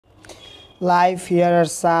Life, here are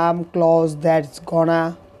some clause that's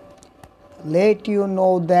gonna let you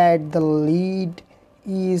know that the lead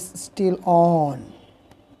is still on.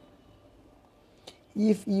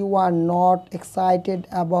 If you are not excited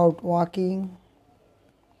about waking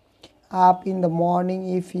up in the morning,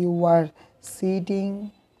 if you are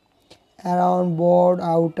sitting around bored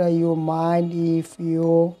out of your mind, if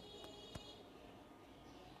you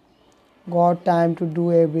got time to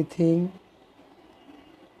do everything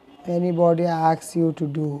anybody asks you to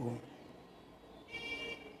do,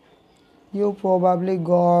 you probably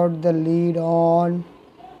got the lead on.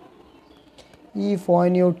 If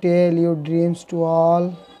when you tell your dreams to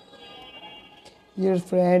all your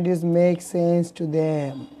friends make sense to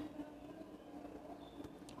them,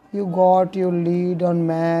 you got your lead on,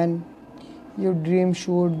 man. Your dream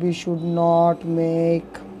should not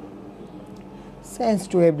make sense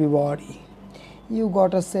to everybody. You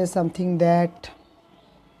gotta say something that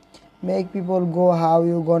make people go, how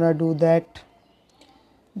you gonna do that?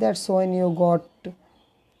 That's when you got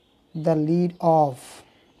the lead off.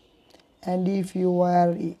 And if you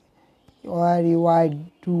are or you I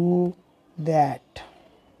do that,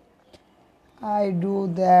 I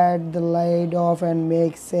do that, the lead off and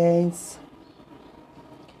make sense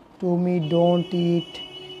to me, don't it?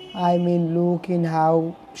 I mean, look in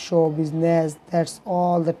how show business, that's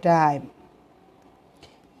all the time.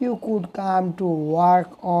 You could come to work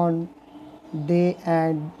on day,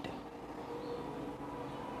 and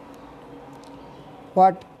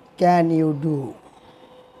what can you do?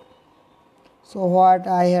 So what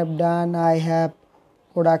I have done, I have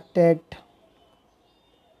produced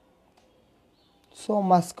so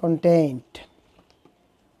much content.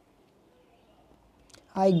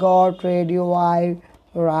 I got radio, I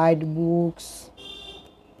write books,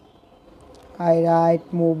 I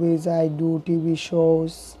write movies, I do TV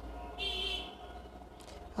shows,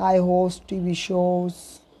 I host TV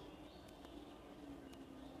shows,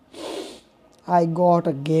 I got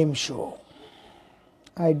a game show,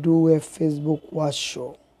 I do a Facebook watch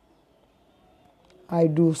show, I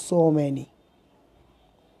do so many.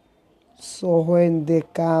 So when they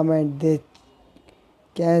come and they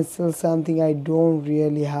cancel something, I don't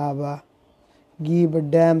really have a give a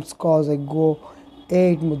damn, cause I go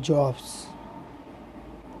 8 more jobs.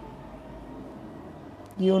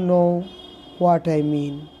 You know what I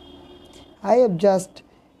mean. I have just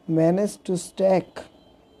managed to stack,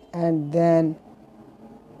 and then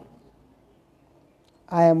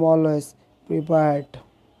I am always prepared.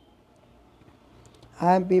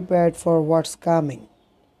 I am prepared for what's coming.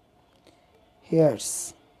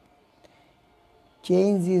 Here's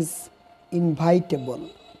change is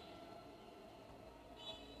inevitable.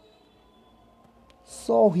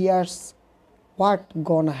 So here's what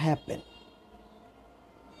gonna happen.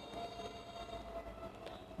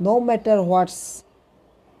 No matter what's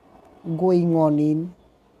going on in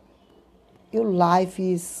your life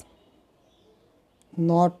is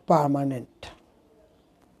not permanent.